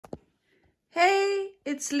Hey,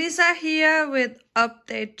 it's Lisa here with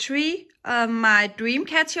update 3 of my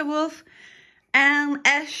Dreamcatcher wolf. And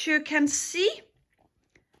as you can see,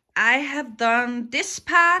 I have done this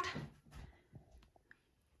part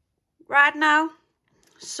right now.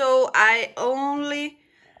 So I only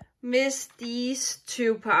missed these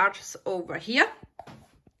two parts over here.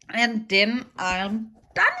 And then I'm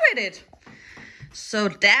done with it. So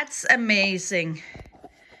that's amazing.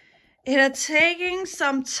 It has taken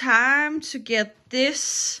some time to get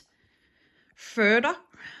this further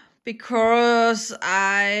because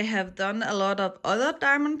I have done a lot of other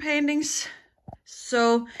diamond paintings.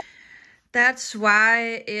 So that's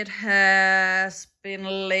why it has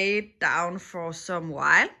been laid down for some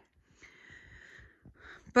while.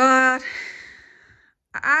 But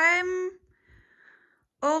I'm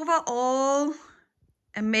overall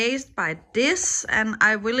amazed by this, and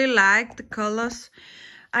I really like the colors.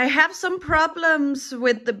 I have some problems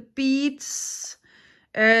with the beads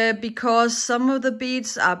because some of the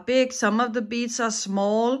beads are big, some of the beads are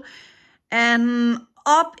small. And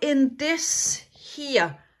up in this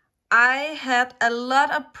here, I had a lot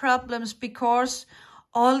of problems because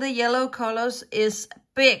all the yellow colors is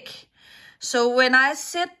big. So when I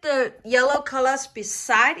set the yellow colors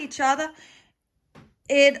beside each other,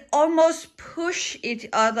 it almost push each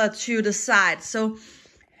other to the side. So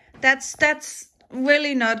that's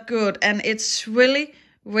really not good, and it's really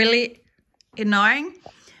annoying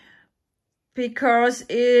because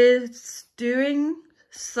it's doing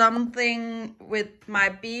something with my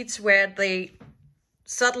beads where they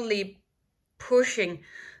suddenly pushing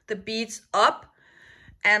the beads up,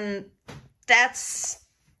 and that's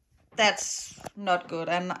not good,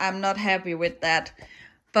 and I'm not happy with that.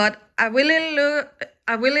 But I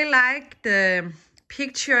really like the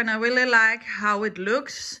picture, and I really like how it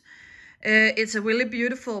looks. It's a really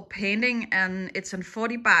beautiful painting, and it's on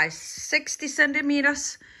 40 by 60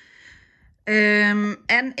 centimeters. And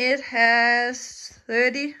it has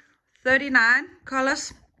 39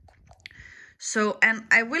 colors. So, and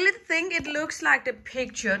I really think it looks like the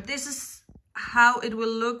picture. This is how it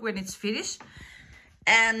will look when it's finished.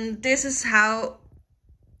 And this is how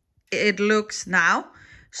it looks now.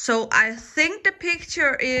 So I think the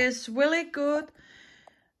picture is really good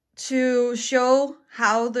to show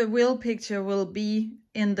how the real picture will be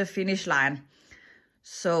in the finish line.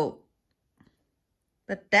 So,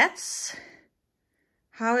 but that's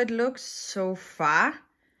how it looks so far.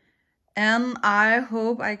 And I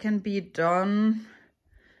hope I can be done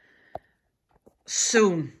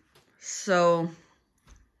soon, so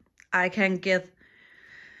I can get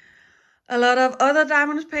a lot of other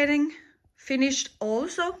diamond painting finished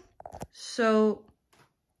also. So,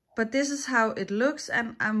 but this is how it looks,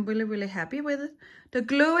 and I'm really happy with it. The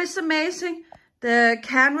glue is amazing. The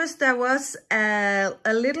canvas, there was a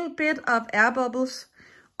little bit of air bubbles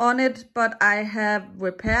on it, but I have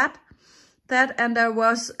repaired that, and there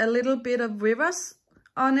was a little bit of rivers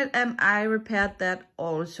on it, and I repaired that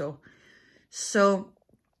also. So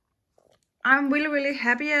I'm really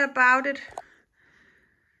happy about it.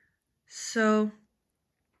 So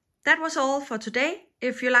that was all for today.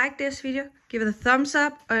 If you like this video, give it a thumbs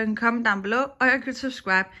up, or you can comment down below, or you can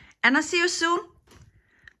subscribe. And I'll see you soon.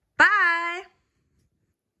 Bye!